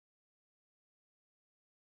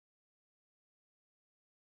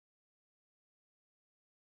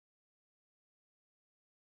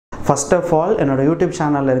First of all, என்னோட YouTube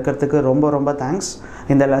சேனலில் இருக்கிறதுக்கு ரொம்ப தேங்க்ஸ்.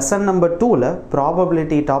 இந்த லெசன் நம்பர் 2ல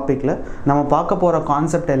ப்ராபபிலிட்டி டாப்பிக்கில் நம்ம பார்க்க போகிற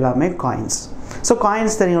கான்செப்ட் எல்லாமே காயின்ஸ். ஸோ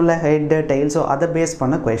காயின்ஸ் தெரியும்ல, ஹெட் டெய்ல். ஸோ அதை பேஸ்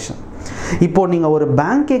பண்ண கொஷின். இப்போது நீங்கள் ஒரு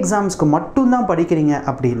பேங்க் எக்ஸாம்ஸ்க்கு மட்டும்தான் படிக்கிறீங்க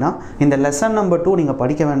அப்படின்னா இந்த லெசன் நம்பர் 2 நீங்கள்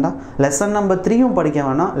படிக்க வேண்டாம், லெசன் நம்பர் 3யும் படிக்க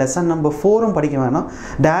வேணாம், லெசன் நம்பர் 4ம் படிக்க வேணாம்.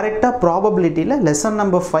 டைரெக்டாக ப்ராபபிலிட்டியில் lesson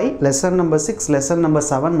number 5, lesson number 6, lesson number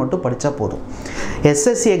 7 மட்டும் படித்தா போதும்.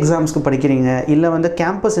 எஸ்எஸ்சி எக்ஸாம்ஸ்க்கு படிக்கிறீங்க, இல்லை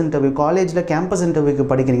கேம்பஸ் இன்டர்வியூ, காலேஜில் கேம்பஸ் இன்டர்வியூக்கு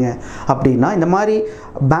படிக்கிறீங்க அப்படின்னா இந்த மாதிரி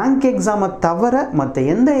பேங்க் எக்ஸாமை தவிர மற்ற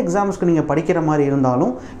எந்த எக்ஸாம்ஸ்க்கு நீங்கள் படிக்கிற மாதிரி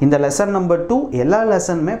இருந்தாலும் இந்த லெசன் நம்பர் 2 எல்லா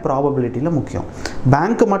லெசனுமே ப்ராபபிலிட்டியில் முக்கியம்.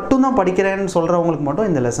 பேங்க்கு மட்டும்தான் படிக்கிறேன்னு சொல்கிறவங்களுக்கு மட்டும்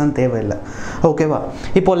இந்த லெசன் தேவையில்லை. ஓகேவா?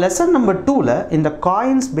 இப்போ லெசன் நம்பர் 2ல் இந்த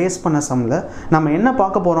காயின்ஸ் பேஸ் பண்ண சம்மில் நம்ம என்ன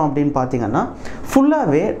பார்க்க போகிறோம் அப்படின்னு பார்த்தீங்கன்னா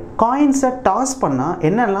ஃபுல்லாகவே காயின்ஸை டாஸ் பண்ணால்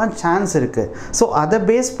என்னெல்லாம் சான்ஸ் இருக்குது, ஸோ அதை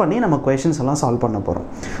பேஸ் பண்ணி நம்ம கொஷின்ஸ் எல்லாம் சால்வ் பண்ண போகிறோம்.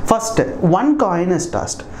 First 1 coin is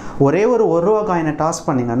tossed. ஒரே ஒரு ரூபா காயினை டாஸ்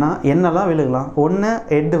பண்ணிங்கன்னா என்னெல்லாம் விழுகலாம்? ஒன்று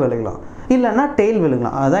ஹெட் விழுகலாம், இல்லைன்னா டெய்ல்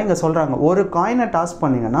விழுகலாம். அதுதான் இங்கே சொல்கிறாங்க. ஒரு காயினை டாஸ்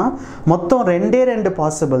பண்ணிங்கன்னா மொத்தம் 2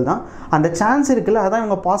 பாசிபிள் தான். அந்த சான்ஸ் இருக்குல்ல, அதான்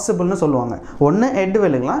இவங்க பாசிபிள்னு சொல்லுவாங்க. ஒன்று ஹெட்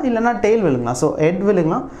விழுகலாம், இல்லைனா டெய்ல் விழுகலாம். ஸோ ஹெட்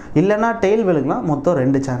விழுகலாம், இல்லைனா டெய்ல் விழுகலாம். மொத்தம்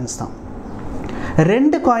 2 சான்ஸ் தான்.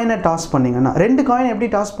 2 காயினை டாஸ் பண்ணிங்கன்னா, 2 காயின் எப்படி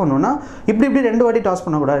டாஸ் பண்ணணும்னா இப்படி 2 வாட்டி டாஸ்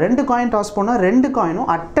பண்ணக்கூடாது. 2 காயின் டாஸ் பண்ணால் 2 காயினும்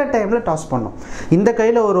அட் அ டைமில் டாஸ் பண்ணணும். இந்த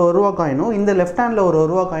கையில் ஒரு ரூபா காயினும் இந்த லெஃப்ட் ஹேண்டில் ஒரு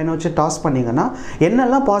ரூபா காயினும் வச்சு டாஸ் பண்ணிங்கன்னா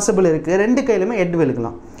என்னெல்லாம் பாசிபிள் இருக்குது? 2 கையிலுமே ஹெட்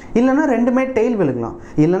விழுகலாம், இல்லைனா ரெண்டுமே டெய்ல் விழுகலாம்,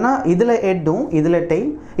 இல்லைனா இதில் ஹெட்டும் இதில்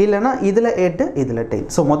டெய்ல், இல்லைனா இதில் ஹெட்டு இதில் டெய்ல்.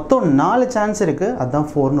 ஸோ மொத்தம் 4 சான்ஸ் இருக்குது. அதுதான்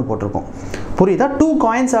 4னு போட்டிருக்கோம். புரியுதா? 2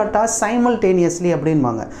 காயின்ஸ் ஆர் டாஸ் சைமல்டேனியஸ்லி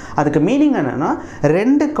அப்படின்பாங்க. அதுக்கு மீனிங் என்னென்னா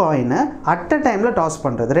 2 காயினை அட் அ டைமில் டாஸ்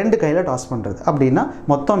பண்ணுறது, 2 கையில் டாஸ் பண்ணுறது. அப்படின்னா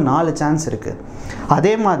மொத்தம் 4 சான்ஸ் இருக்குது.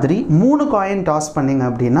 அதே மாதிரி 3 காயின் டாஸ் பண்ணிங்க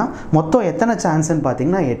அப்படின்னா மொத்தம் எத்தனை சான்ஸ்ன்னு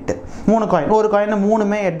பார்த்தீங்கன்னா 8. 3 காயின், ஒரு காயினை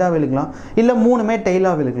 3மே ஹெட்டாக விழுகலாம், இல்லை 3மே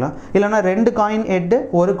டெய்லாக விழுகலாம், இல்லைனா 2 காயின் ஹெட்டு,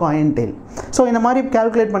 ஒரு காயின் டெய்ல். ஸோ இந்த மாதிரி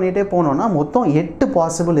கால்குலேட் பண்ணிகிட்டே போனோன்னா மொத்தம் 8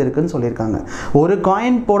 பாசிபிள் இருக்குதுன்னு சொல்லியிருக்காங்க. ஒரு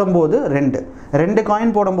காயின் போடும்போது 2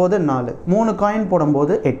 காயின் போடும்போது 4, 3 காயின்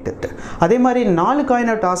போடும்போது 8. அதே மாதிரி 4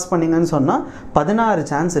 காயினை டாஸ் பண்ணிங்கன்னு சொன்னால் 16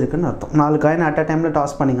 சான்ஸ் இருக்குதுன்னு அர்த்தம். 4 காயின் அட் அ டைமில்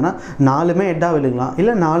டாஸ் பண்ணிங்கன்னா 4மே ஹெட்டாக விழுகலாம்,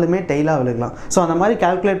 இல்லை 4மே டெய்லாக விழுகலாம். ஸோ அந்த மாதிரி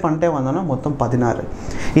கால்குலேட் பண்ணிட்டே வந்தோன்னா மொத்தம் 16.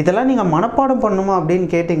 இதெல்லாம் நீங்கள் மனப்பாடம் பண்ணுமா அப்படின்னு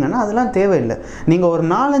கேட்டிங்கன்னா அதெல்லாம் தேவையில்லை. நீங்கள் ஒரு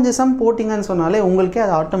 4-5 சம் போட்டிங்கன்னு சொன்னாலே உங்களுக்கே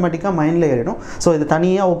அது ஆட்டோமேட்டிக்காக மைண்டில் ஏறிடும். ஸோ இது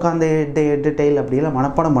தனியாக உட்காந்து ஹெட் டெய்ல் அப்படியெல்லாம்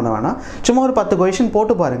மனப்பாடம் பண்ண வேணாம். சும்மா ஒரு 10 கொஷின்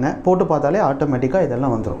போட்டு பாருங்கள். போட்டு பார்த்தாலே ஆட்டோமேட்டிக்காக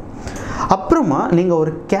இதெல்லாம் வந்துடும். அப்புறமா நீங்கள்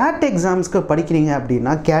ஒரு கேட் எக்ஸாம்ஸ்க்கு படிக்கிறீங்க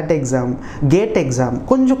அப்படின்னா, கேட் எக்ஸாம், கேட் எக்ஸாம்,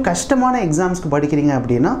 கொஞ்சம் கஷ்டமான எக்ஸாம்ஸ்க்கு படிக்கிறீங்க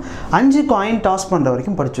அப்படின்னா 5 காயின் டாஸ் பண்ணுற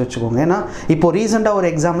வரைக்கும் படித்து வச்சுக்கோங்க. ஏன்னா இப்போ ரீசெண்டாக ஒரு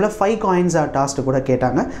எக்ஸாமில் 5 காயின்ஸ் ஆர் டாஸ்ட்டு கூட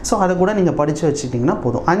கேட்டாங்க. ஸோ அதை கூட நீங்கள் படித்து வச்சுட்டிங்கன்னா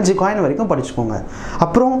போதும். 5 காயின் வரைக்கும் படிச்சுக்கோங்க.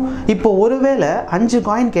 அப்புறம் இப்போ ஒருவேளை 5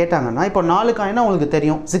 காயின் கேட்டாங்கன்னா, இப்போ 4 காயினா உங்களுக்கு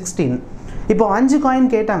தெரியும் 16. இப்போ 5 காயின்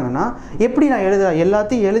கேட்டாங்கன்னா எப்படி நான்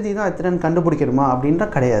எல்லாத்தையும் எழுதி தான் எத்தனைன்னு கண்டுபிடிக்கணுமா அப்படின்ற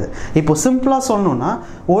கிடையாது. இப்போ சிம்பிளாக சொல்லணும்னா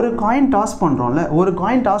ஒரு காயின் டாஸ் பண்ணுறோம்ல, ஒரு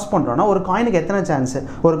காயின் டாஸ் பண்ணுறோன்னா ஒரு காயினுக்கு எத்தனை சான்ஸு?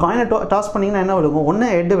 ஒரு காயினை டாஸ் பண்ணிங்கன்னா என்ன விழுகும்? ஒன்று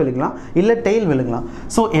ஹெட் விழுகலாம், இல்லை டெய்ல் விழுகலாம்.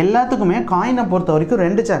 ஸோ எல்லாத்துக்குமே காயினை பொறுத்த வரைக்கும்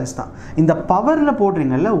 2 சான்ஸ் தான். இந்த பவரில்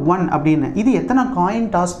போடுறீங்கல்ல 1 அப்படின்னு, இது எத்தனை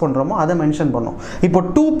காயின் டாஸ் பண்ணுறோமோ அதை மென்ஷன் பண்ணோம். இப்போ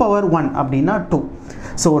 2 பவர் 1 அப்படின்னா 2.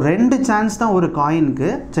 ஸோ 2 சான்ஸ் தான் ஒரு காயினுக்கு.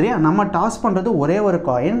 சரியா? நம்ம டாஸ் பண்ணுறது ஒரே ஒரு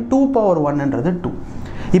காயின், 2 பவர் 1ன்றது 2.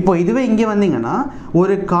 இப்போ இதுவே இங்கே வந்தீங்கன்னா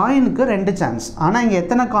ஒரு காயினுக்கு 2 சான்ஸ். ஆனால் இங்கே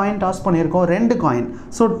எத்தனை காயின் டாஸ் பண்ணியிருக்கோம்? 2 காயின்.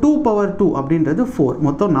 ஸோ 2 பவர் 2 அப்படின்றது 4.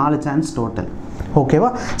 மொத்தம் 4 சான்ஸ் டோட்டல். ஓகேவா?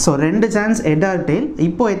 So 2 chance head R tail.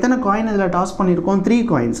 இப்போ எத்தனை காயின் இதில் டாஸ் பண்ணியிருக்கோம்? 3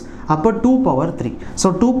 காயின்ஸ். அப்போ 2 power 3. So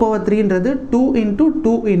 2 power 3ன்றது 2 into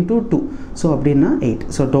 2 into 2. So அப்படின்னா 8.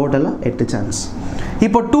 ஸோ டோட்டலாக 8 சான்ஸ்.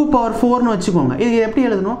 இப்போ 2 பவர் 4னு வச்சுக்கோங்க. இது எப்படி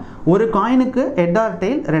எழுதணும்? ஒரு காயினுக்கு head R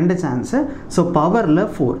tail 2 chance. So பவரில்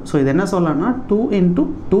 4. ஸோ இது என்ன சொல்லலாம்னா 2 into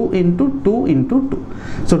 2 into 2 into 2.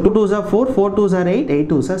 So 2 2s are 4, 4 2s are 8, 8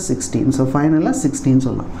 2s are 16. So ஃபைனலாக 16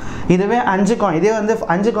 சொல்லலாம். இதுவே 5 காயின், இதே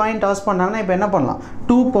 5 காயின் டாஸ் பண்ணாங்கன்னா இப்போ என்ன பண்ணலாம்?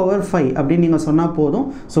 2 பவர் 5 அப்படின்னு நீங்கள் சொன்னால் போதும்.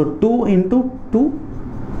 ஸோ 2 இன்ட்டு 2,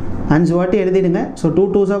 5 வாட்டி எழுதிடுங்க. So 2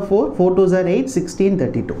 2s are 4, 4 2s are 8, 16,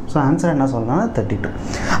 32. So answer என்ன சொல்லலாம்னா 32.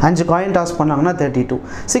 5 காயின் டாஸ் பண்ணாங்கன்னா 32.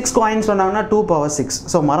 6 காயின் சொன்னாங்கன்னா 2 பவர் 6.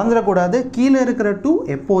 ஸோ மறந்துடக்கூடாது, கீழே இருக்கிற 2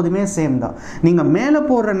 எப்போதுமே சேம் தான். நீங்கள் மேலே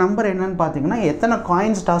போடுற நம்பர் என்னன்னு பார்த்தீங்கன்னா எத்தனை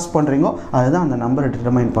காயின்ஸ் டாஸ் பண்ணுறீங்கோ அதுதான் அந்த நம்பரை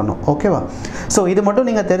டிட்டர்மைன் பண்ணும். ஓகேவா? ஸோ இது மட்டும்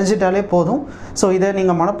நீங்கள் தெரிஞ்சிட்டாலே போதும். ஸோ இதை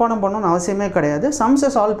நீங்கள் மனப்பாடம் பண்ணணும்னு அவசியமே கிடையாது.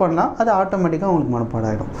 சம்ஸை சால்வ் பண்ணலாம், அது ஆட்டோமேட்டிக்காக உங்களுக்கு மனப்பாடம்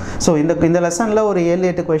ஆகிடும். ஸோ இந்த லெசனில் ஒரு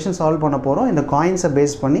 7-8 கொஷின் சால்வ் பண்ண போகிறோம் இந்த காயின்ஸை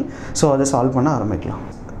பேஸ் பண்ணி. ஸோ அதை சால்வ் பண்ண ஆரம்பிக்கலாம்.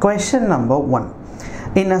 Question number 1.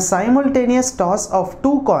 In a simultaneous toss of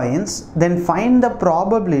 2 coins, then find the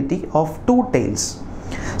probability of 2 tails.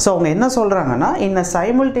 So அவங்க என்ன சொல்கிறாங்கன்னா in a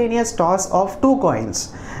simultaneous toss of 2 coins,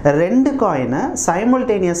 ரெண்டு காயினை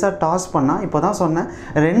சைமல்டேனியஸாக டாஸ் பண்ணால், இப்போ தான் சொன்னேன்,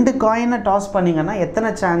 ரெண்டு காயினை டாஸ் பண்ணிங்கன்னா எத்தனை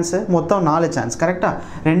சான்ஸு? மொத்தம் 4 சான்ஸ். கரெக்டாக?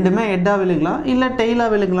 ரெண்டுமே ஹெட்டாக விழுங்கலாம், இல்லை டெய்லாக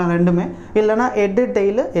விழுங்கலாம், ரெண்டுமே. இல்லைனா ஹெட்டு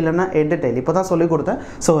டெய்லு, இல்லைனா ஹெட்டு டெய்ல். இப்போ தான் சொல்லி கொடுத்தேன்.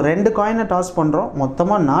 ஸோ ரெண்டு காயினை டாஸ் பண்ணுறோம்,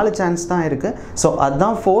 மொத்தமாக 4 சான்ஸ் தான் இருக்குது. ஸோ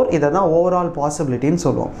அதுதான் 4. இதை தான் ஓவரால் பாசிபிலிட்டின்னு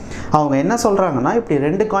சொல்லுவோம். அவங்க என்ன சொல்கிறாங்கன்னா, இப்படி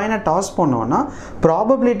ரெண்டு காயினை டாஸ் பண்ணோன்னா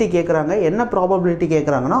ப்ராபபிலிட்டி கேட்குறாங்க. என்ன ப்ராபபிலிட்டி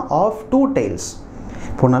கேட்குறாங்கன்னா ஆஃப் 2 tails.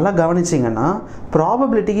 இப்போ நல்லா கவனிச்சிங்கன்னா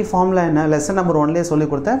ப்ராபபிலிட்டிக்கு ஃபார்முலா என்ன? லெசன் நம்பர் 1லேயே சொல்லி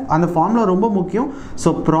கொடுத்தேன். அந்த ஃபார்முலா ரொம்ப முக்கியம். So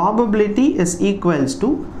probability is equals to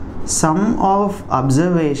some of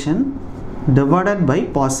observation divided by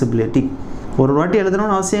possibility. ஒரு வாட்டி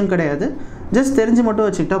எழுதணும்னு அவசியம் கிடையாது, ஜஸ்ட் தெரிஞ்சு மட்டும்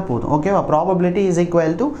வச்சுக்கிட்டா போதும். ஓகேவா? Probability is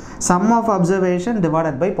equal to some of observation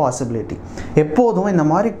divided by possibility. எப்போதும் இந்த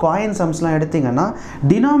மாதிரி காயின் சம்ஸ்லாம் எடுத்திங்கன்னா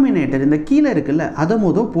டினாமினேட்டர் இந்த கீழே இருக்குல்ல, அதை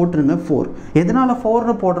முதல் போட்டுருங்க 4. எதனால்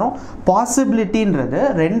 4னு போடுறோம்? பாசிபிலிட்டின்றது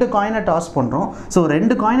ரெண்டு காயினை டாஸ் பண்ணுறோம். ஸோ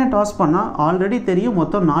ரெண்டு காயினை டாஸ் பண்ணால் ஆல்ரெடி தெரியும்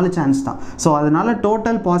மொத்தம் 4 சான்ஸ் தான். ஸோ அதனால்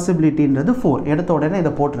டோட்டல் பாசிபிலிட்டின்றது 4. எடுத்த உடனே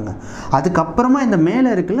இதை போட்டுருங்க. அதுக்கப்புறமா இந்த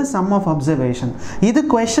மேலே இருக்குல்ல சம் ஆஃப் அப்சர்வேஷன், இது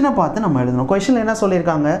கொஷனை பார்த்து நம்ம எழுதணும். கொஷனில் என்ன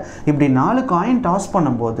சொல்லியிருக்காங்க? இப்படி 4 காயின் டாஸ்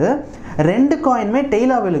பண்ணும்போது ரெண்டு காயின்மே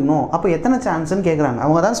டெய்லாக விழுங்கணும். அப்போ எத்தனை சான்ஸ்ன்னு கேட்குறாங்க.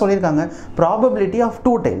 அவங்க தான் சொல்லியிருக்காங்க ப்ராபபிலிட்டி ஆஃப்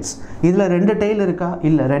 2 tails. இதில் 2 டெய்ல் இருக்கா?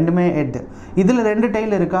 இல்லை, ரெண்டுமே ஹெட். இதில் 2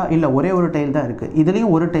 டெய்ல் இருக்கா? இல்லை, ஒரே ஒரு டெய்ல் தான் இருக்குது.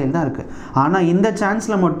 இதுலேயும் ஒரு டெய்ல் தான் இருக்குது. ஆனால் இந்த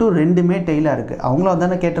சான்ஸில் மட்டும் ரெண்டுமே டெய்லாக இருக்குது. அவங்களும்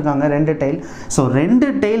தானே கேட்டிருக்காங்க 2 டெய்ல். ஸோ 2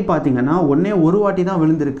 டெய்ல் பார்த்தீங்கன்னா ஒன்றே ஒரு வாட்டி தான்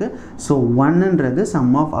விழுந்திருக்கு. So 1ன்றது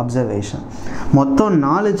some of observation. மொத்தம்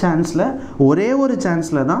 4 சான்ஸில் ஒரே ஒரு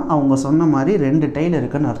சான்ஸில் தான் அவங்க சொன்ன மாதிரி 2 டெய்ல்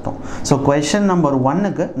இருக்குன்னு அர்த்தம். ஸோ கொஷன் நம்பர்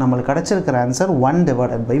 1க்கு நம்மளுக்கு கிடச்சிருக்கிற ஆன்சர் 1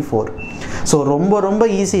 divided by 4. ஸோ ரொம்ப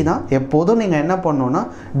ஈஸி தான். எப்போதும் நீங்கள் என்ன பண்ணணும்னா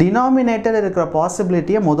டினாமினேட்டர் இருக்கிற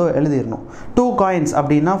பாசிபிலிட்டியை முதல் எழுதிடணும். 2 coins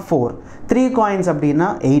அப்படின்னா 4, 3 coins அப்படின்னா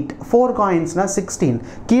 8, 4 coinsனா 16.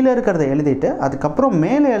 கீழே இருக்கிறத எழுதிட்டு அதுக்கப்புறம்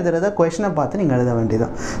மேலே எழுதுறத கொஷனை பார்த்து நீங்கள் எழுத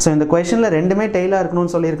வேண்டியதான். ஸோ இந்த கொஷனில் ரெண்டுமே டெய்லாக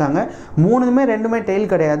இருக்கணும்னு சொல்லியிருக்காங்க. 3மே ரெண்டுமே டெய்ல்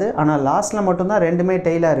கிடையாது, ஆனால் லாஸ்ட்டில் மட்டும்தான் ரெண்டுமே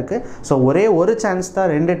டெய்லாக இருக்குது. ஸோ ஒரே ஒரு சான்ஸ் தான்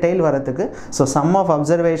 2 டெய்ல் வரத்துக்கு. So some of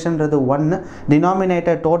அப்சர்வேஷன்றது 1,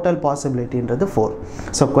 denominator total பாசிபிலிட்டின்றது 4.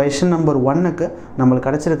 So question number 1க்கு நம்மளுக்கு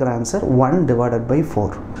கிடச்சிருக்கிற ஆன்சர் 1 divided by 4.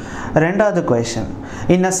 ரெண்டாவது question,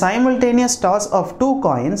 in a simultaneous toss of 2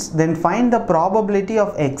 coins then find the probability of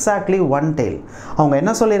exactly 1 tail. அவங்க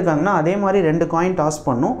என்ன சொல்லியிருக்காங்கன்னா அதே மாதிரி 2 காயின் டாஸ்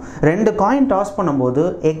பண்ணும். 2 காயின் டாஸ் பண்ணும்போது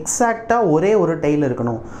எக்ஸாக்டாக ஒரே ஒரு டெய்ல்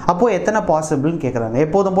இருக்கணும். அப்போது எத்தனை பாசிபிள்னு கேட்குறாங்க.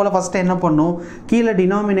 எப்போதும் போல் ஃபஸ்ட்டு என்ன பண்ணும்? கீழே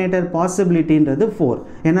டினாமினேட்டர் பாசிபிலிட்டின்றது 4.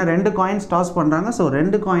 ஏன்னா 2 காயின்ஸ் டாஸ் பண்ணுறாங்க. So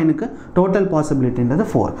 2 காயினுக்கு total பாசிபிலிட்டின்றது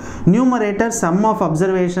 4. Numerator some of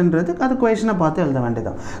அப்சர்வேஷன்றது அது கொஷனை பார்த்து எழுத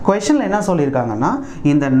வேண்டியதான். கொஷனில் என்ன சொல்லியிருக்காங்கன்னா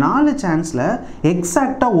இந்த 4 சான்ஸில்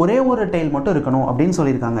எக்ஸாக்டாக ஒரே ஒரு டெய்ல் மட்டும் இருக்கணும் அப்படின்னு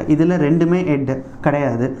சொல்லியிருக்காங்க. இதில் ரெண்டுமே ஹெட்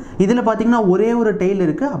கிடையாது. இதில் பார்த்தீங்கன்னா ஒரே ஒரு டெய்ல்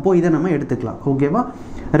இருக்குது. அப்போது இதை நம்ம எடுத்துக்கலாம். ஓகேவா?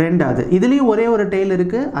 ரெண்டாவது இதுலேயும் ஒரே ஒரு டெய்ல்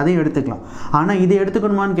இருக்குது, அதையும் எடுத்துக்கலாம். ஆனால் இது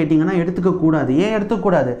எடுத்துக்கணுமான்னு கேட்டிங்கன்னா எடுத்துக்கக்கூடாது. ஏன்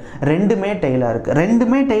எடுத்துக்கூடாது? ரெண்டுமே டெய்லாக இருக்குது.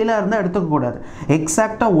 ரெண்டுமே டெய்லாக இருந்தால் எடுத்துக்கக்கூடாது.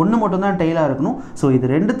 எக்ஸாக்டாக ஒன்று மட்டும்தான் டெய்லாக இருக்கணும். ஸோ இது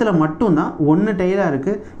ரெண்டுத்தில் மட்டும்தான் 1 டெய்லாக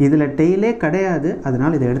இருக்குது. இதில் டெய்லே கிடையாது,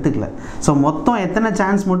 அதனால் இதை எடுத்துக்கல. ஸோ மொத்தம் எத்தனை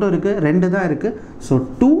சான்ஸ் மட்டும் இருக்குது? 2 தான் இருக்குது. So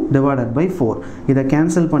 2 divided by 4. இதை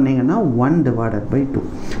கேன்சல் பண்ணிங்கன்னா 1 divided by 2.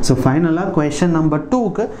 ஸோ ஃபைனலாக கொஷன் நம்பர்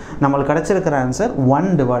 2க்கு நம்மளுக்கு கிடச்சிருக்கிற ஆன்சர் 1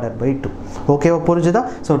 divided by 2. ஓகேவா? புரிஞ்சுதா?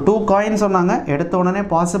 ஸோ 2 காயின் சொன்னாங்க, எடுத்த உடனே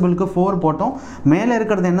பாசிபிளுக்கு 4 போட்டோம். மேலே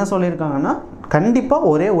இருக்கிறது என்ன சொல்லியிருக்காங்கன்னா கண்டிப்பாக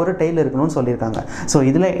ஒரே ஒரு டெய்ல் இருக்கணும்னு சொல்லியிருக்காங்க. ஸோ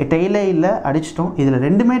இதில் டெய்லே இல்லை, அடிச்சிட்டோம். இதில்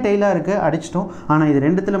ரெண்டுமே டெய்லாக இருக்குது, அடிச்சிட்டோம். ஆனால் இது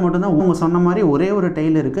ரெண்டுத்தில் மட்டும்தான் அவங்க சொன்ன மாதிரி ஒரே ஒரு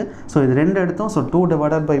டெய்ல் இருக்குது. ஸோ இது 2 எடுத்தோம். So 2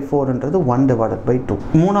 divided by 4ன்றது 1 divided by 2.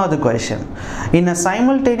 மூணாவது question, in a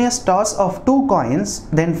simultaneous toss of 2 coins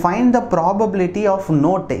then find the probability of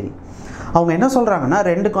no tail. அவங்க என்ன சொல்கிறாங்கன்னா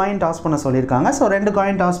 2 காயின் டாஸ் பண்ண சொல்லியிருக்காங்க. ஸோ 2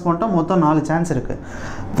 காயின் டாஸ் பண்ணிட்டோம், மொத்தம் 4 சான்ஸ் இருக்குது.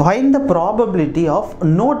 Find the probability of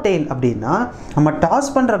no tail அப்படின்னா நம்ம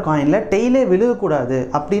டாஸ் பண்ணுற காயினில் டெய்லே விழுகக்கூடாது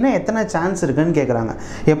அப்படின்னா எத்தனை சான்ஸ் இருக்குன்னு கேட்குறாங்க.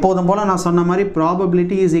 எப்போதும் போல் நான் சொன்ன மாதிரி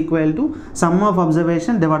probability is equal to some of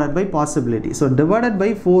observation divided by possibility. So divided by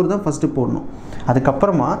 4 தான் ஃபஸ்ட்டு போடணும்.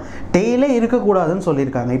 அதுக்கப்புறமா டெய்லே இருக்கக்கூடாதுன்னு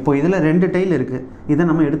சொல்லியிருக்காங்க. இப்போ இதில் 2 டெய்ல் இருக்குது, இதை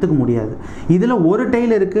நம்ம எடுத்துக்க முடியாது. இதில் ஒரு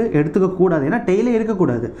டெய்ல் இருக்குது, எடுத்துக்கக்கூடாது. ஏன்னா டெய்லே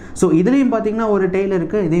இருக்கக்கூடாது. ஸோ இதுலேயும் பார்த்தீங்கன்னா ஒரு டெய்ல்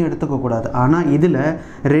இருக்குது, இதையும் எடுத்துக்கக்கூடாது. ஆனால் இதில்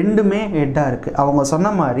ரெண்டுமே ஹெட்டாக இருக்குது. அவங்க சொன்ன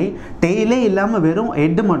மாதிரி டெய்லே இல்லாமல் வெறும்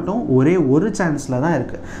ஹெட் மட்டும் ஒரே ஒரு சான்ஸில் தான்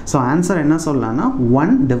இருக்குது. ஸோ ஆன்சர் என்ன சொல்லலாம்னா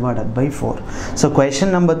 1 divided by 4. So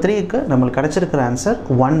question number 3க்கு நம்மளுக்கு கிடச்சிருக்கிற ஆன்சர்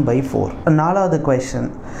 1 by 4. நாலாவது question,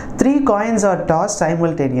 3 coins are tossed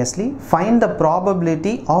simultaneously. Find the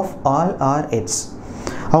probability of all are heads.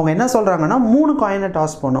 அவங்க என்ன சொல்கிறாங்கன்னா 3 காயினை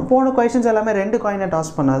டாஸ் பண்ணணும். போன கொஷின்ஸ் எல்லாமே 2 காயினை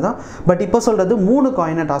டாஸ் பண்ணது தான், பட் இப்போ சொல்கிறது 3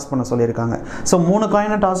 காயினை டாஸ் பண்ண சொல்லியிருக்காங்க. ஸோ 3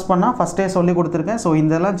 காயினை டாஸ் பண்ணால் ஃபஸ்ட்டே சொல்லி கொடுத்துருக்கேன். ஸோ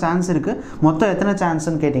இதெல்லாம் சான்ஸ் இருக்குது. மொத்தம் எத்தனை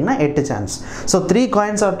சான்ஸ்ன்னு கேட்டிங்கன்னா 8 சான்ஸ். ஸோ 3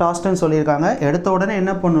 காயின்ஸ் ஆர் டாஸ்ட்னு சொல்லியிருக்காங்க. எடுத்த உடனே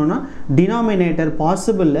என்ன பண்ணணும்னா டினாமினேட்டர்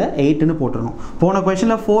பாசிபிளில் 8ன்னு போட்டுருணும். போன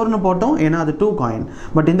கொஷனில் 4ன்னு போட்டோம், ஏன்னா அது 2 காயின்.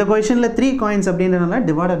 பட் இந்த கொஷனில் 3 காயின்ஸ் அப்படின்றதுனால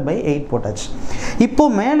டிவைடட் பை 8 போட்டாச்சு. இப்போ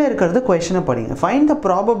மேலே இருக்கிறது கொஷனை படிங்க. Find the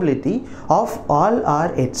probability of all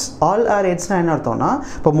R heads. All R ஹெட்ஸ்னா என்ன அர்த்தம்னா,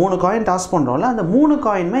 இப்போ 3 காயின் டாஸ் பண்ணுறோம்ல, அந்த 3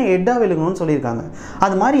 காயினுமே ஹெட்டாக விழுகணும்னு சொல்லியிருக்காங்க.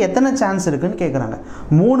 அது மாதிரி எத்தனை சான்ஸ் இருக்குன்னு கேட்குறாங்க.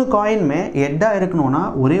 3 காயினுமே ஹெட்டாக இருக்கணும்னா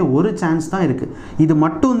ஒரே ஒரு சான்ஸ் தான் இருக்குது. இது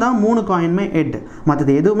மட்டும் தான் 3 காயினுமே ஹெட்,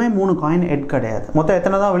 மற்றது எதுவுமே 3 காயின் ஹெட் கிடையாது. மொத்தம்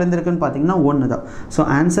எத்தனை தான் விழுந்திருக்குன்னு பார்த்தீங்கன்னா 1 தான். ஸோ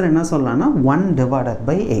ஆன்சர் என்ன சொல்லலாம்னா 1 டிவைடட்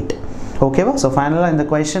பை 8. ஓகேவா? ஸோ ஃபைனலாக இந்த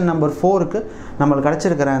கொஷின் நம்பர் 4க்கு நம்மளுக்கு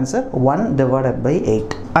கிடச்சிருக்கிற ஆன்சர் 1 டிவைடட் பை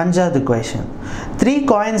 8. 5வது question. 3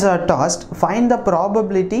 coins are tossed. Find the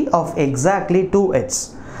probability of exactly 2 heads.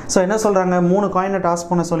 So என்ன சொல்கிறாங்க, 3 காயினை டாஸ்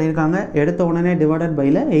பண்ண சொல்லியிருக்காங்க. எடுத்த உடனே டிவைடட்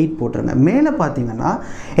பையில் 8 போட்டுருங்க. மேலே பார்த்தீங்கன்னா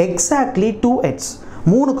எக்ஸாக்ட்லி 2 heads.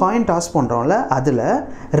 3 காயின் டாஸ் பண்ணுறோம்ல, அதில்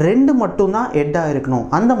 2 மட்டும்தான் ஹெட்டாக இருக்கணும்.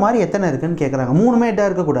 அந்த மாதிரி எத்தனை இருக்குன்னு கேட்குறாங்க. 3மே ஹெட்டாக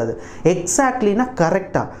இருக்கக்கூடாது. எக்ஸாக்ட்லினா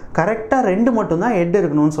கரெக்டாக 2 மட்டும்தான் ஹெட்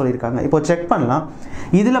இருக்கணும்னு சொல்லியிருக்காங்க. இப்போ செக் பண்ணலாம்.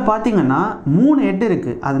 இதில் பார்த்தீங்கன்னா 3 ஹெட்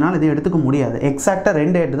இருக்குது, அதனால் இதை எடுத்துக்க முடியாது. எக்ஸாக்டாக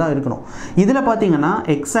 2 ஹெட் தான் இருக்கணும். இதில் பார்த்தீங்கன்னா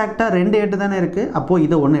எக்ஸாக்டாக 2 ஹெட் தானே இருக்குது, அப்போது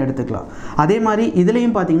இதை ஒன்று எடுத்துக்கலாம். அதே மாதிரி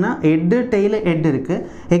இதுலேயும் பார்த்தீங்கன்னா ஹெட்டு டெய்லு ஹெட் இருக்குது,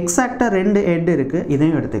 எக்ஸாக்டாக 2 ஹெட் இருக்குது,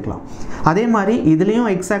 இதையும் எடுத்துக்கலாம். அதே மாதிரி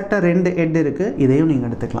இதுலேயும் எக்ஸாக்டாக 2 ஹெட் இருக்குது, இதையும் நீங்கள்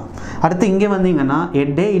எடுத்துக்கலாம். அடுத்து இங்கே வந்தீங்கன்னா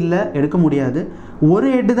ஹெட்டே இல்லை, எடுக்க முடியாது. ஒரு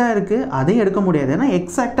ஹெட்டு தான் இருக்குது, அதையும் எடுக்க முடியாது. ஏன்னா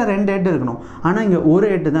எக்ஸாக்டாக 2 ஹெட் இருக்கணும், ஆனால் இங்கே ஒரு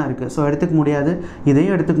ஹெட்டு தான் இருக்குது. ஸோ எடுத்துக்க முடியாது,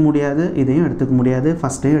 இதையும் எடுத்துக்க முடியாது, இதையும் எடுத்துக்க முடியாது,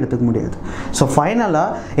 ஃபஸ்ட்டையும் எடுத்துக்க முடியாது. ஸோ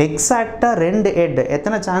ஃபைனலாக எக்ஸாக்டாக 2 ஹெட்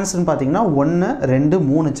எத்தனை சான்ஸ்ன்னு பார்த்தீங்கன்னா 1 2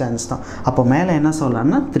 3 சான்ஸ் தான். அப்போ மேலே என்ன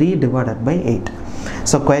சொல்லலாம்னா 3 divided by 8.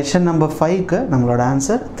 So question number 5க்கு நம்மளோட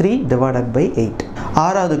ஆன்சர் 3 டிவைடட் பை 8.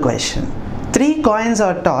 6வது question. 3 coins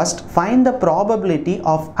are tossed. Find the probability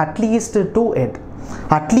of at least 2 head.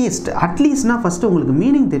 அட்லீஸ்ட்னா first உங்களுக்கு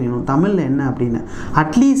மீனிங் தெரியணும் தமிழில் என்ன அப்படின்னு.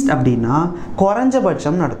 அட்லீஸ்ட் அப்படின்னா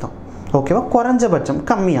குறைஞ்சபட்சம்னு அர்த்தம். ஓகேவா? குறைஞ்சபட்சம்,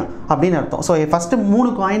 கம்மியாக அப்படின்னு அர்த்தம். ஸோ ஃபஸ்ட்டு 3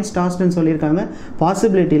 காயின்ஸ் டாஸ்ட்னு சொல்லியிருக்காங்க.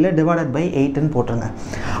 பாசிபிலிட்டியில் டிவைடட் பை 8ன்னு போட்டுருங்க.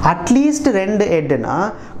 அட்லீஸ்ட் 2 ஹெட்னா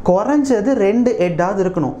குறைஞ்சது 2 ஹெட்டாவது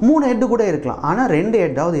இருக்கணும். 3 ஹெட்டு கூட இருக்கலாம், ஆனால் 2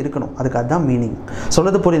 ஹெட்டாவது இருக்கணும். அதுக்கு அதுதான் மீனிங்.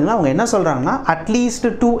 சொல்கிறது புரியுதுங்களா? அவங்க என்ன சொல்கிறாங்கன்னா அட்லீஸ்ட்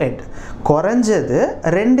 2 ஹெட், குறைஞ்சது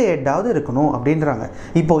 2 ஹெட்டாவது இருக்கணும் அப்படின்றாங்க.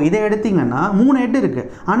 இப்போது இதை எடுத்திங்கன்னா 3 ஹெட் இருக்குது,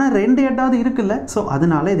 ஆனால் 2 ஹெட்டாவது இருக்குல்ல, ஸோ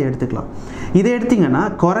அதனால இதை எடுத்துக்கலாம். இதை எடுத்திங்கன்னா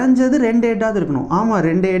குறைஞ்சது 2 ஹெட்டாவது இருக்கணும். ஆமாம்,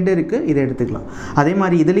 2 ஹெட் இருக்குது, இதை எடுத்துக்கலாம். அதே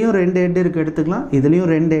மாதிரி இதுலேயும் 2 ஹெட் இருக்குது, எடுத்துக்கலாம்.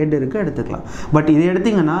 இதுலேயும் 2 ஹெட் இருக்குது, எடுத்துக்கலாம். பட் இதை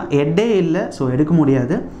எடுத்திங்கன்னா ஹெட்டே இல்லை, ஸோ எடுக்க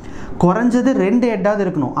முடியாது. குறைஞ்சது 2 ஹெட்டாவது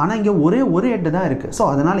இருக்கணும், ஆனால் இங்கே ஒரு ஹெட்டு தான் இருக்குது. ஸோ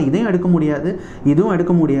அதனால் இதையும் எடுக்க முடியாது, இதுவும்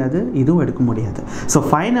எடுக்க முடியாது, இதுவும் எடுக்க முடியாது. ஸோ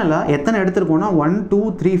ஃபைனலாக எத்தனை எடுத்துருக்கோன்னா 1 2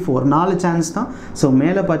 3 4 4 சான்ஸ் தான். ஸோ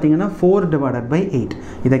மேலே பார்த்தீங்கன்னா 4 டிவைடட் பை 8.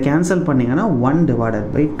 இதை கேன்சல் பண்ணிங்கன்னா 1 டிவைடட்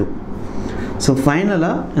பை 2. ஸோ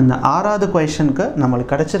ஃபைனலாக இந்த 6வது கொஷனுக்கு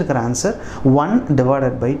நம்மளுக்கு கிடச்சிருக்கிற ஆன்சர் 1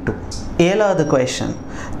 டிவைடட் பை 2. 7வது question.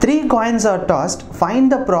 3 coins are tossed. Find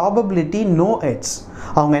the probability no heads.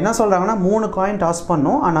 அவங்க என்ன சொல்கிறாங்கன்னா 3 காயின் டாஸ்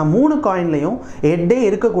பண்ணோம், ஆனால் 3 காயின்லையும் ஹெட்டே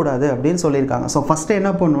இருக்கக்கூடாது அப்படின்னு சொல்லியிருக்காங்க. ஸோ ஃபஸ்ட்டு என்ன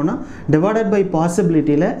பண்ணணும்னா டிவைடட் பை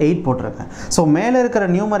பாசிபிலிட்டியில் 8 போட்டிருக்கேன். ஸோ மேலே இருக்கிற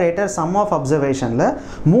numerator some of அப்சர்வேஷனில்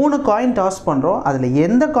 3 coin toss பண்ணுறோம், அதில்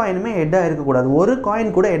எந்த காயினுமே ஹெட்டாக இருக்கக்கூடாது, ஒரு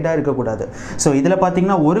காயின் கூட ஹெட்டாக இருக்கக்கூடாது. ஸோ இதில்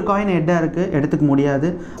பார்த்தீங்கன்னா ஒரு காயின் ஹெட்டாக இருக்குது, எடுத்துக்க முடியாது.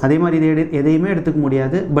 அதே மாதிரி இது எதையுமே எடுத்துக்க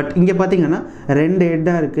முடியாது. பட் இங்கே பார்த்தீங்கன்னா 2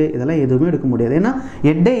 ஹெட்டாக இருக்குது, இதெல்லாம் எதுவுமே எடுக்க முடியாது. ஏன்னா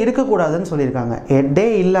ஹெட்டே இருக்கக்கூடாதுன்னு சொல்லியிருக்காங்க. ஹெட்டே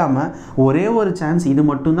இல்லாமல் ஒரே ஒரு சான்ஸ், இது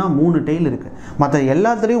மட்டும்தான் 3 டெய்ல் இருக்குது, மற்ற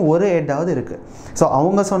எல்லாத்துலேயும் ஒரு ஹெட்டாவது இருக்குது. ஸோ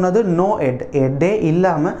அவங்க சொன்னது நோ ஹெட்டே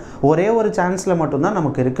இல்லாமல் ஒரே ஒரு சான்ஸில் மட்டும்தான்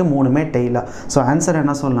நமக்கு இருக்குது 3மே டெய்லாக. ஸோ ஆன்சர்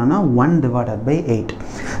என்ன சொல்லலாம்னா 1 divided by 8.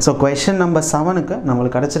 So question number 7க்கு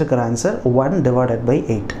நம்மளுக்கு கிடச்சிருக்கிற ஆன்சர் 1 டிவைடட் பை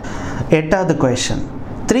 8. 8வது question.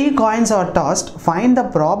 3 coins are tossed. Find the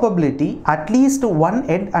probability at least 1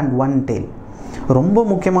 head and 1 tail. ரொம்ப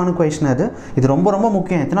முக்கியமான கொஷின் அது. இது ரொம்ப ரொம்ப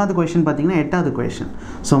முக்கியம். எத்தனாவது கொஷின் பார்த்தீங்கன்னா 8வது கொஷின்.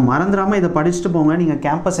 ஸோ மறந்துடாமல் இதை படிச்சுட்டு போங்க. நீங்கள்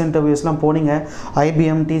கேம்பஸ் இன்டர்வியூஸ்லாம் போனீங்க,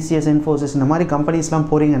 ஐபிஎம், டிசிஎஸ், இன்ஃபோசிஸ் இந்த மாதிரி கம்பெனிஸ்லாம்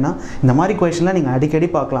போகிறீங்கன்னா இந்த மாதிரி கொஷின்லாம் நீங்கள் அடிக்கடி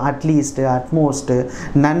பார்க்கலாம். அட்லீஸ்ட்டு, அட்மோஸ்ட்டு,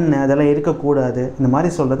 நன்னு அதெல்லாம் இருக்கக்கூடாது, இந்த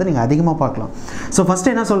மாதிரி சொல்கிறத நீங்கள் அதிகமாக பார்க்கலாம். ஸோ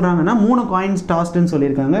ஃபஸ்ட்டு என்ன சொல்கிறாங்கன்னா 3 காயின்ஸ் டாஸ்ட்னு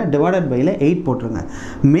சொல்லியிருக்காங்க, டிவைடட் பையில் 8 போட்டுருங்க.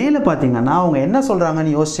 மேலே பார்த்தீங்கன்னா அவங்க என்ன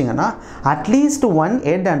சொல்கிறாங்கன்னு யோசிச்சிங்கன்னா அட்லீஸ்ட் 1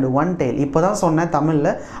 head and 1 tail. இப்போ தான் சொன்னேன்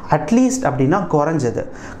தமிழில் அட்லீஸ்ட் அப்படின்னா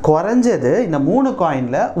குறைஞ்சது இந்த 3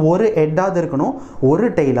 காயினில் ஒரு ஹெட்டாவது இருக்கணும், ஒரு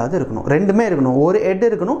டெய்லாவது இருக்கணும், ரெண்டுமே இருக்கணும். ஒரு ஹெட்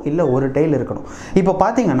இருக்கணும், இல்லை ஒரு டெய்ல் இருக்கணும். இப்போ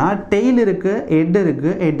பார்த்தீங்கன்னா டெய்ல் இருக்குது, ஹெட்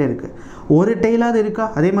இருக்குது, ஒரு டெய்லாவது இருக்கா,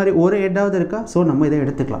 அதே மாதிரி ஒரு ஹெட்டாவது இருக்கா. ஸோ நம்ம இதை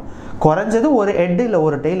எடுத்துக்கலாம். குறைஞ்சது ஒரு ஹெட் இல்லை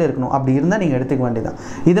ஒரு டெய்ல் இருக்கணும். அப்படி இருந்தால் நீங்கள் எடுத்துக்க வேண்டியதான்.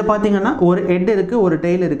 இதை பார்த்தீங்கன்னா ஒரு ஹெட் இருக்குது ஒரு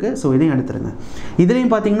டெய்ல் இருக்குது. ஸோ இதையும் எடுத்துருங்க.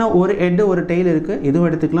 இதுலேயும் பார்த்தீங்கன்னா ஒரு ஹெட் ஒரு டெய்ல் இருக்குது. இதுவும்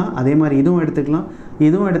எடுத்துக்கலாம். அதே மாதிரி இதுவும் எடுத்துக்கலாம்,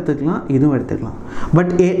 இதுவும் எடுத்துக்கலாம், இதுவும் எடுத்துக்கலாம்.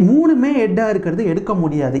 பட் மூணுமே ஹெட்டாக இருக்கிறது எடுக்க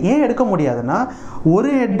முடியாது. ஏன் எடுக்க முடியாதுன்னா ஒரு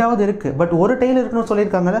ஹெட்டாவது இருக்குது பட் ஒரு டெய்ல் இருக்கணும்னு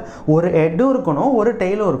சொல்லியிருக்காங்கல்ல. ஒரு ஹெட்டும் இருக்கணும் ஒரு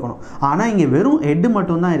டெய்லும் இருக்கணும். ஆனால் இங்கே வெறும் ஹெட்டு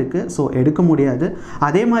மட்டும்தான் இருக்குது. ஸோ எடுக்க முடியாது.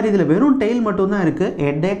 அதே மாதிரி இதில் வெறும் டெய்ல் மட்டும்தான் இருக்குது,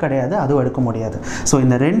 ஹெட்டே கிடையாது, அதுவும் எடுக்க முடியாது. ஸோ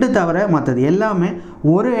இந்த ரெண்டு தவிர மற்றது எல்லாமே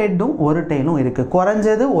ஒரு ஹெட்டும் ஒரு டெய்லும் இருக்குது.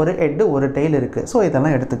 குறைஞ்சது ஒரு ஹெட்டு ஒரு டெய்ல் இருக்குது. ஸோ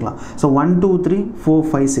இதெல்லாம் எடுத்துக்கலாம். ஸோ 1 2 3 4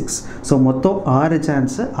 5 6. ஸோ மொத்தம் 6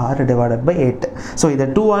 சான்ஸு, 6 டிவைடட் பை 8. ஸோ இதை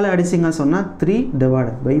 2ஆல் அடிச்சிங்க சொன்னால் 3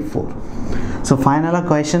 டிவைடட் பை 4. ஸோ ஃபைனலாக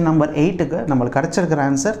கொஷின் நம்பர் 8க்கு நம்மளுக்கு கிடச்சிருக்கிற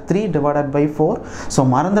ஆன்சர் 3 டிவைடட் பை 4. ஸோ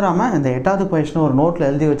மறந்துடாமல் இந்த 8வது கொஷினை ஒரு நோட்டில்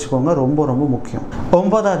எழுதி வச்சுக்கோங்க, ரொம்ப ரொம்ப முக்கியம்.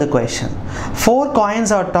 9வது question, 4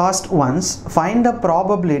 coins are tossed once, find the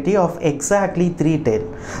probability of exactly 3 tail.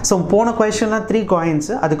 So போன கொஷனில் 3 coins,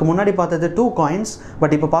 அதுக்கு முன்னாடி பார்த்தது 2 coins,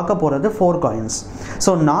 பட் இப்போ பார்க்க போகிறது 4 coins.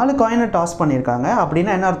 ஸோ 4 காயினை டாஸ் பண்ணியிருக்காங்க.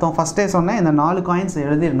 அப்படின்னா என்ன அர்த்தம்? ஃபஸ்ட்டே சொன்னேன் இந்த 4 coins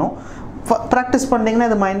எழுதிடணும். ப்ராக்டிஸ் பண்ணிங்கன்னா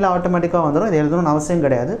இது மைண்டில் ஆட்டோமேட்டிக்காக வந்துடும். இது எழுதணும்னு அவசியம்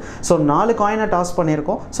கிடையாது. ஸோ 4 காயினை டாஸ்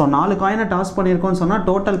பண்ணியிருக்கோம். ஸோ 4 காயினை டாஸ் பண்ணியிருக்கோம்னு சொன்னால்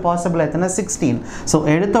டோட்டல் பாசிபிள் எத்தனை? 16. ஸோ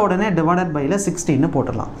எடுத்த உடனே டிவைடட் பையில் 16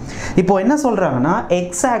 போட்டுடலாம். இப்போ என்ன சொல்கிறாங்கன்னா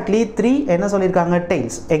எக்ஸாக்ட்லி 3 என்ன சொல்லியிருக்காங்க?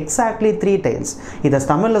 டெய்ல்ஸ். Exactly 3 tails. இதை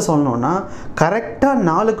தமிழில் சொல்லணும்னா கரெக்டாக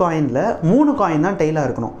 4 காயினில் 3 காயின் தான் டெய்லாக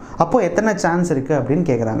இருக்கணும். அப்போது எத்தனை சான்ஸ் இருக்குது அப்படின்னு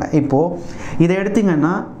கேட்குறாங்க. இப்போது இதை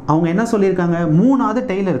எடுத்திங்கன்னா அவங்க என்ன சொல்லியிருக்காங்க? 3ஆவது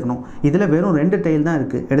டெய்ல் இருக்கணும். இதில் வெறும் 2 டெய்ல் தான்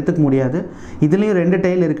இருக்குது, எடுத்துக்க முடியாது. இதுலேயும் 2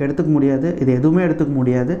 டெய்ல் இருக்குது, எடுத்துக்க முடியாது. இது எதுவுமே எடுத்துக்க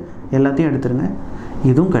முடியாது, எல்லாத்தையும் எடுத்துருங்க.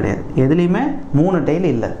 இதுவும் கிடையாது, எதுலேயுமே 3 டெய்ல்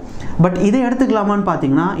இல்லை. பட் இதை எடுத்துக்கலாமான்னு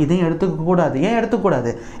பார்த்தீங்கன்னா இதையும் எடுத்துக்கக்கூடாது. ஏன்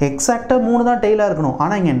எடுத்துக்கூடாது? எக்ஸாக்டாக 3 தான் டெய்லாக இருக்கணும்.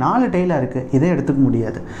 ஆனால் இங்கே 4 டெய்லாக இருக்குது, இதை எடுத்துக்க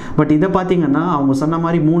முடியாது. பட் இதை பார்த்தீங்கன்னா அவங்க சொன்ன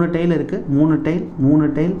மாதிரி 3 டெய்ல் இருக்குது, 3 டெய்ல் 3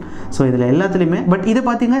 டெய்ல். ஸோ இதில் எல்லாத்துலேயுமே பட் இதை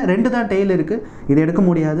பார்த்தீங்கன்னா 2 தான் டெய்ல் இருக்குது, இதை எடுக்க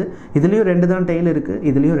முடியாது. இதுலேயும் 2 தான் டெய்ல் இருக்குது,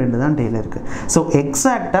 இதுலேயும் 2 தான் டெய்ல் இருக்குது. ஸோ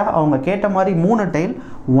எக்ஸாக்டாக அவங்க கேட்ட மாதிரி 3 டெய்ல்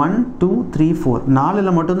 1 2 3 4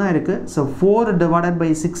 4ல் மட்டும்தான் இருக்குது. So 4 divided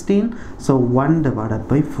by 16. So 1 divided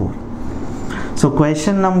by 4. So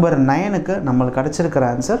question number 9க்கு நம்மளுக்கு கிடச்சிருக்கிற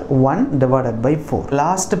ஆன்சர் 1 டிவைடட் பை 4.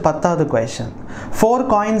 லாஸ்ட் 10வது question, 4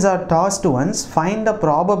 coins are tossed once, find the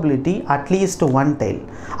probability at least 1 tail.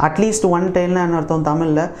 At least 1 டெய்ல்னா என்ன அர்த்தம்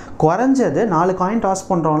தமிழில்? குறைஞ்சது 4 காயின் டாஸ்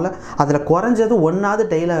பண்ணுறோம்ல, அதில் குறைஞ்சது 1ஆவது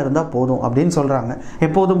டெய்லாக இருந்தால் போதும் அப்படின்னு சொல்கிறாங்க.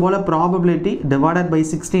 எப்போதும் போல் ப்ராபபிலிட்டி டிவைடட் பை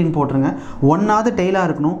 16 போட்டுருங்க. 1ஆவது டெய்லாக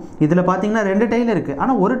இருக்கணும். இதில் பார்த்தீங்கன்னா 2 டெய்ல் இருக்குது,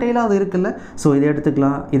 ஆனால் ஒரு டெய்லாவது இருக்குல்ல. ஸோ இதை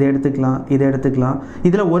எடுத்துக்கலாம், இதை எடுத்துக்கலாம், இதை எடுத்துக்கலாம்.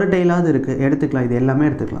 இதில் ஒரு டெய்லாவது இருக்குது, எடுத்துக்கலாம். இது எல்லாமே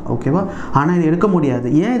எடுத்துக்கலாம். ஓகேவா? ஆனால் இது எடுக்க முடியாது.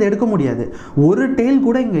 ஏன் இது எடுக்க முடியாது? ஒரு டெய்ல்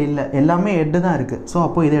கூட இங்கே இல்லை, எல்லாமே ஹெட்டு தான் இருக்குது. ஸோ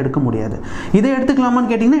அப்போ இதை எடுக்க முடியாது. இதை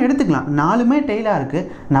எடுத்துக்கலாமான்னு கேட்டிங்கன்னா எடுத்துக்கலாம். 4மே டெய்லாக இருக்குது,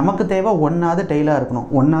 நமக்கு தேவை 1ஆவது டெய்லாக இருக்கணும்.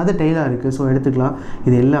 1ஆவது டெய்லாக இருக்குது, ஸோ எடுத்துக்கலாம்.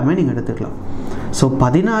 இது எல்லாமே நீங்கள் எடுத்துக்கலாம். ஸோ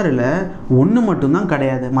 16ல் 1 மட்டும்தான்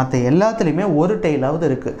கிடையாது, மற்ற எல்லாத்துலேயுமே ஒரு டெய்லாவது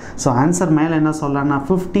இருக்குது. ஸோ ஆன்சர் மேலே என்ன சொல்லலாம்னா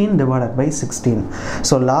 15 டிவைடட் பை 16.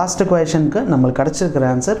 ஸோ லாஸ்ட் கொஷனுக்கு நம்மளுக்கு கிடச்சிருக்கிற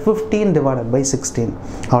ஆன்சர் 15 டிவைடட் பை 16.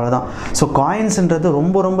 அவ்வளோதான். ஸோ காயின்ஸ்ன்றது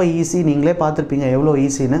ரொம்ப ரொம்ப ஈஸி. நீங்களே பார்த்துருப்பீங்க எவ்வளோ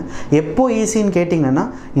ஈஸின்னு. எப்போ ஈஸின்னு கேட்டிங்கன்னா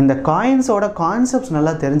இந்த காயின்ஸோட கான்செப்ட்ஸ்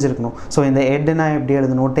நல்லா தெரிஞ்சிருக்கணும். ஸோ இந்த ஹெட்னா எப்படி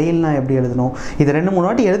எழுதணும், டெய்ல்னா எப்படி எழுதணும், இது 2-3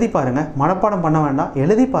 வாட்டி எழுதி பாருங்கள். மனப்பாடம் பண்ண வேண்டாம்,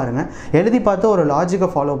 எழுதி பாருங்கள். எழுதி பார்த்து ஒரு லாஜிக்கை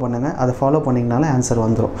ஃபாலோ பண்ணுங்கள். அதை ஃபாலோ பண்ணிங்கனால ஆன்சர்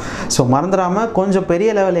வந்துடும். ஸோ மறந்துடாமல் கொஞ்சம் பெரிய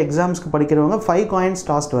லெவல் எக்ஸாம்ஸ்க்கு படிக்கிறவங்க 5 காயின்ஸ்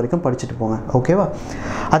டாஸ்ட் வரைக்கும் படிச்சுட்டு போங்க. ஓகேவா?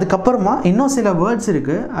 அதுக்கப்புறமா இன்னும் சில வேர்ட்ஸ்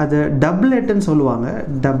இருக்குது, அது டப்லெட்டுன்னு சொல்லுவாங்க.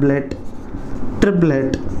 டப்லெட்,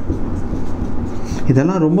 ட்ரிப்லெட்,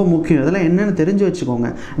 இதெல்லாம் ரொம்ப முக்கியம். இதெல்லாம் என்னென்னு தெரிஞ்சு வச்சுக்கோங்க.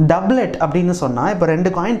 டப்லெட் அப்படின்னு சொன்னால் இப்போ 2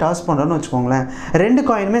 காயின் டாஸ் பண்ணுறோன்னு வச்சுக்கோங்களேன், 2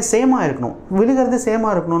 காயினுமே சேமாக இருக்கணும், விழுகிறது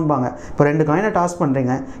சேமாக இருக்கணும்பாங்க. இப்போ 2 காயினை டாஸ்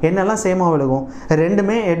பண்ணுறீங்க, என்னெல்லாம் சேமாக விழுகும்?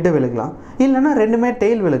 2மே ஹெட்டு விழுகலாம், இல்லைனா 2மே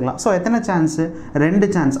டெய்ல் விழுகலாம். ஸோ எத்தனை சான்ஸு? 2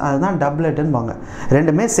 சான்ஸ். அதுதான் டப்லெட்டுன்பாங்க.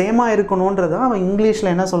 2மே சேமாக இருக்கணுன்றது தான் அவன்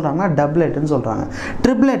இங்கிலீஷில் என்ன சொல்கிறாங்கன்னா டப்லெட்டுன்னு சொல்கிறாங்க.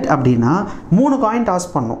 ட்ரிப்லெட் அப்படின்னா 3 காயின் டாஸ்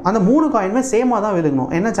பண்ணணும், அந்த 3 காயினுமே சேமாக தான் விழுகணும்.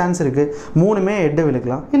 என்ன சான்ஸ் இருக்குது? 3மே ஹெட்டு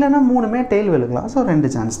விழுகலாம், இல்லைனா 3மே டெய்ல் விழுகலாம். ஸோ 2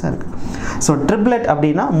 சான்ஸ் தான் இருக்குது. ஸோ ட்ரிப்லெட்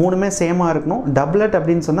அப்படின்னா 3மே சேமாக இருக்கணும். டப்லெட்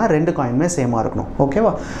அப்படின்னு சொன்னால் 2 காயினுமே சேமாக இருக்கணும்.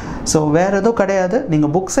 ஓகேவா? ஸோ வேறு எதுவும் கிடையாது.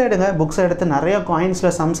 நீங்கள் புக்ஸ் எடுங்க, புக்ஸ் எடுத்து நிறைய காயின்ஸில்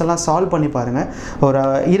சம்ஸ் எல்லாம் சால்வ் பண்ணி பாருங்கள். ஒரு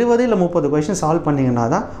 20 இல்லை 30 கொஷின் சால்வ் பண்ணிங்கன்னா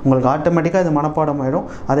தான் உங்களுக்கு ஆட்டோமேட்டிக்காக இது மனப்பாடம் ஆகிடும்.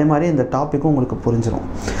 அதே மாதிரி இந்த டாப்பிக்கும் உங்களுக்கு புரிஞ்சிடும்.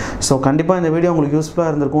 ஸோ கண்டிப்பாக இந்த வீடியோ உங்களுக்கு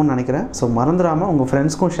யூஸ்ஃபுல்லாக இருந்திருக்கும்னு நினைக்கிறேன். ஸோ மறந்துடாமல் உங்கள்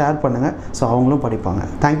ஃப்ரெண்ட்ஸ்க்கும் ஷேர் பண்ணுங்கள். ஸோ அவங்களும் படிப்பாங்க.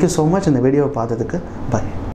 தேங்க்யூ ஸோ மச் இந்த வீடியோவை பார்த்ததுக்கு. பை.